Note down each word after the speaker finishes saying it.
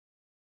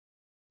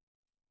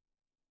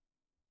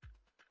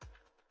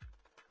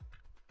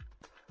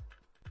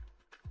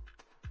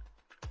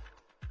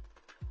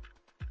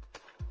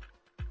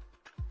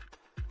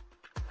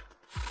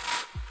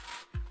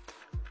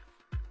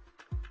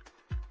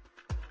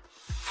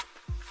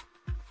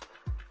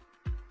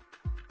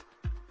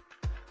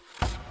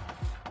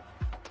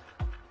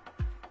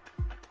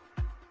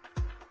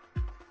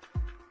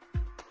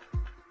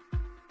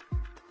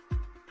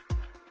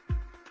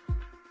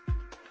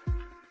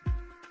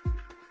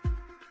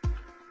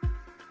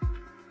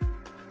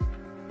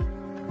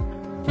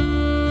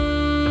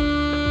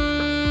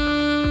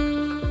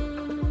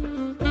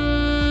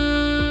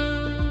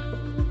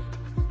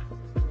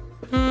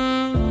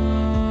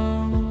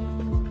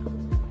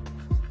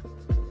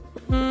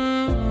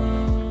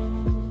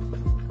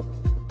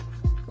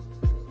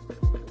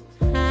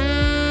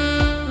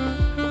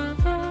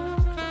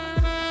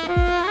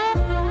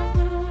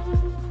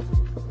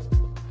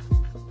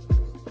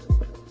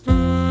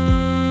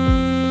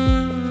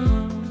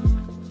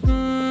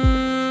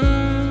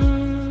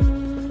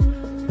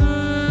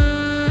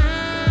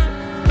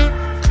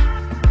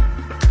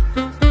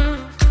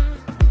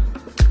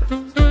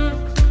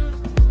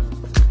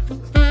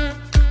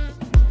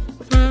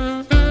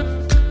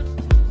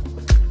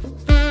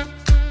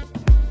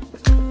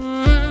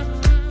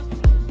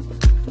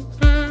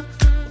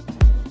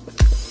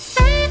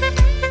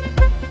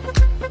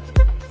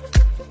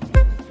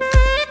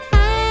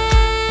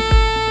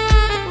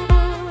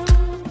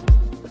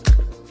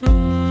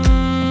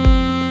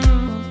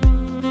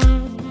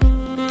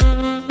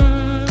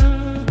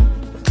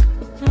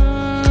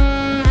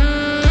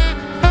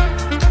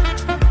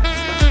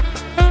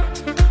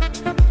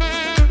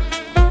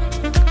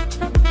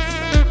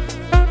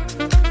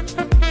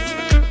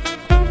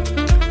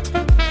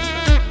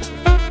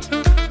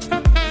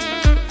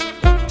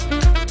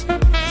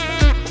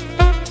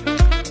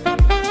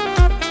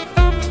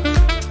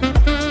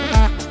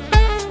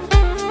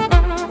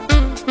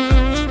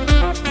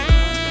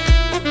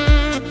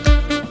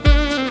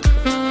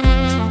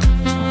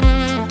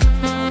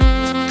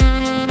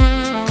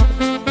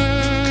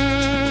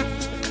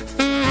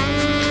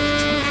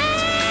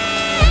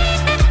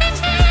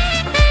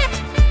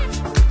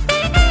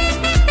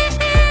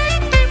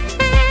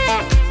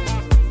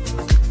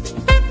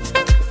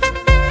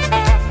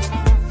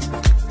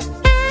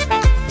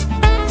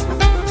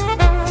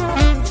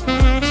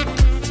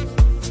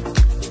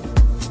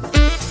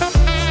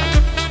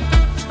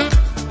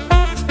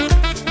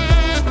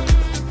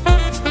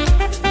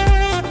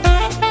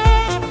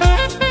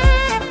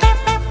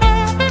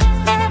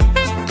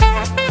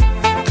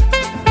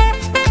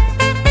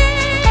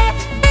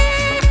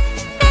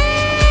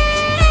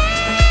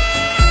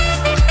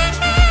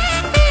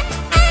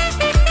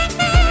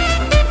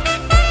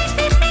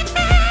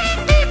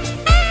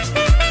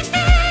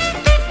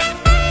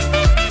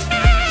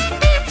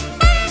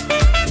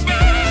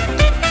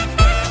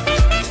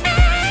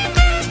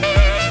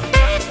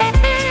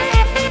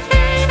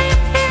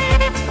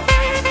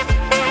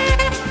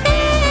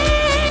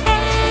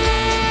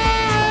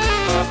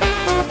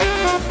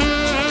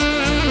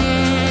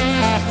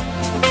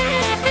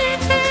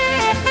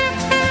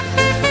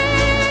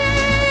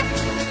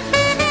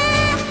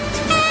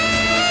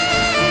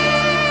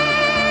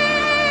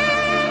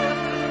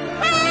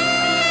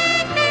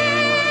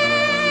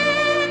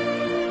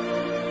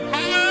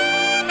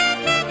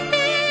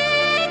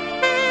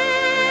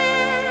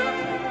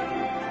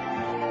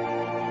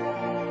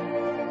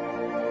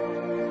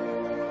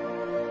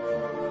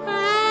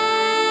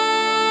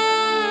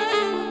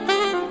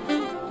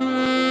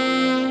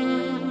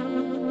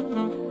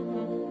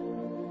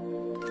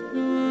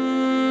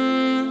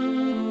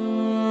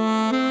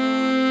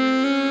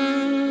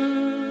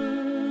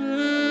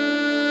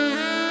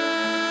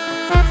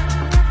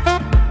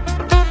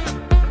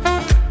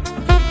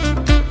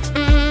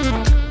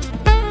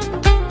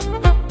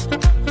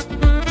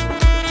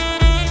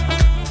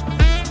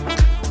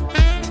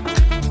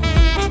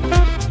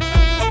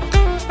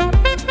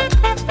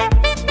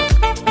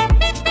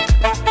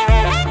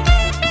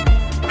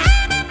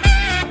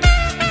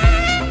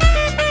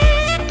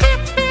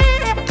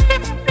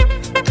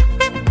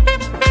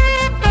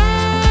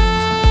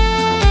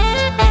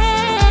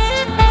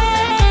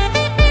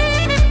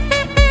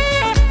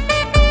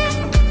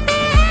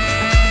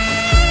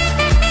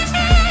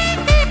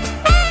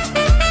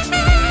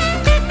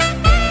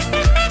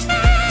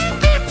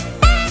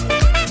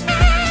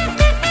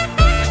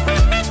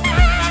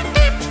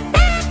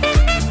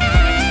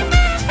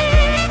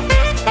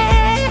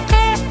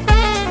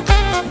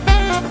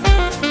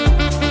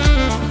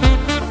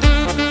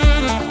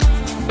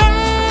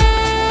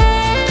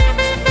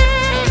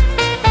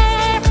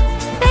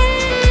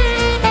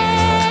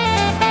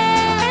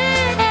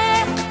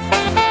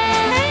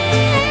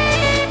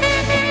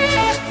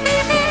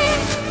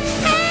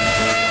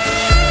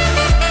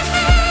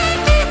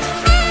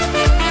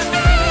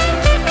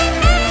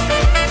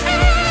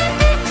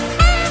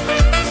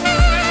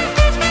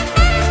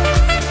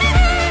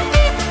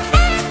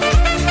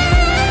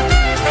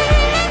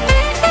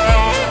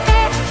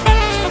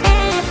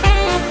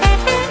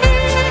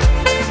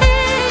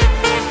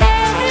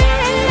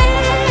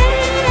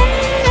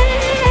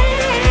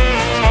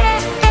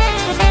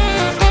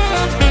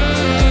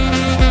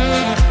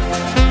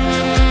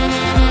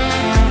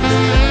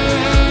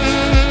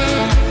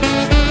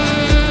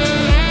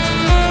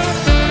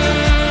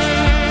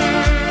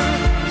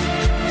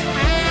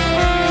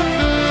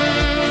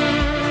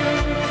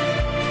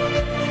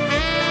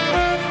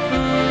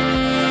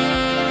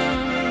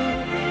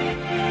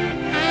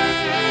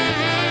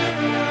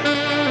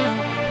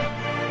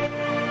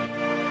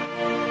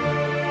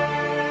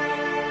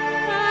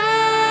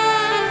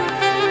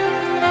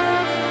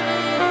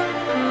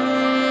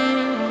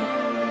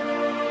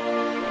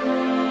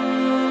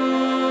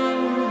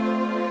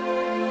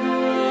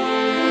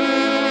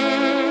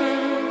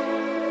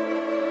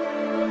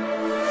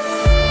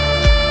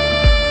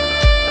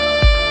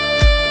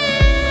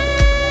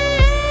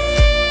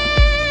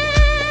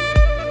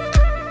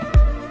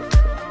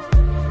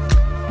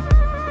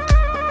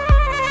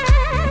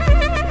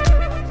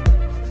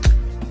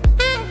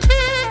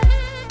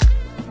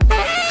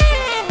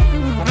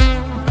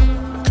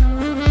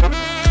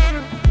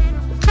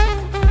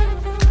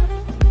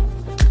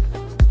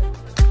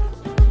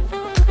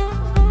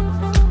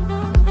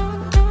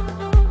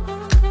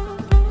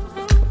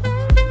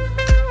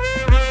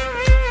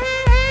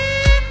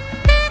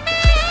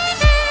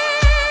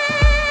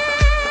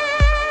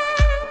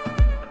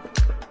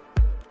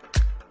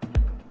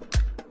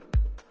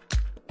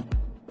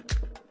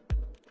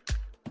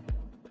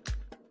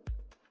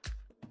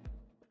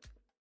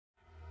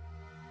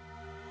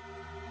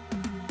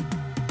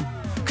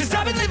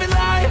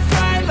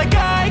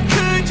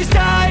just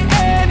die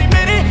any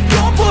minute.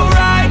 Going for a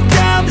ride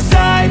down the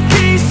side,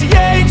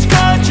 PCH,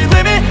 country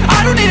limit.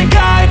 I don't need a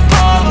guide,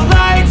 follow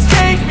lights,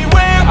 take me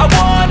where I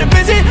wanna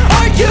visit.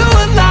 Are you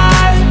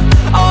alive?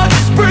 Or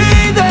just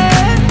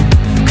breathing?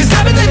 Cause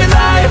I've been living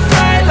life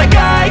right like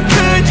I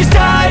could just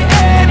die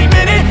any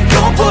minute.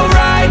 Going for a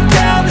ride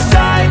down the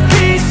side,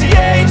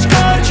 PCH,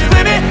 country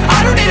limit.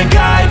 I don't need a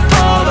guide,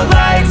 follow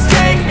lights,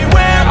 take me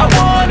where I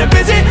wanna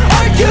visit.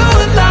 Are you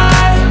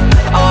alive?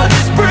 Or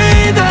just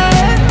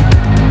breathing?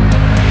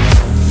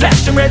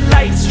 Flashing red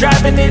lights,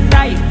 driving at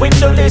night,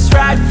 windowless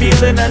ride,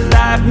 feeling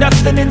alive.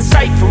 Nothing in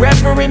sight,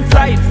 forever in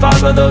flight.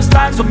 Follow those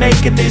lines, we'll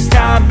make it this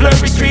time.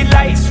 Blurry street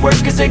lights,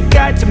 work as a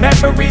guide to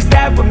memories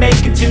that we're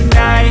making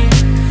tonight.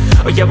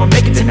 Oh yeah, we'll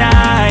make it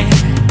tonight.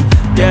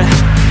 Yeah,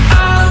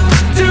 I'll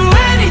do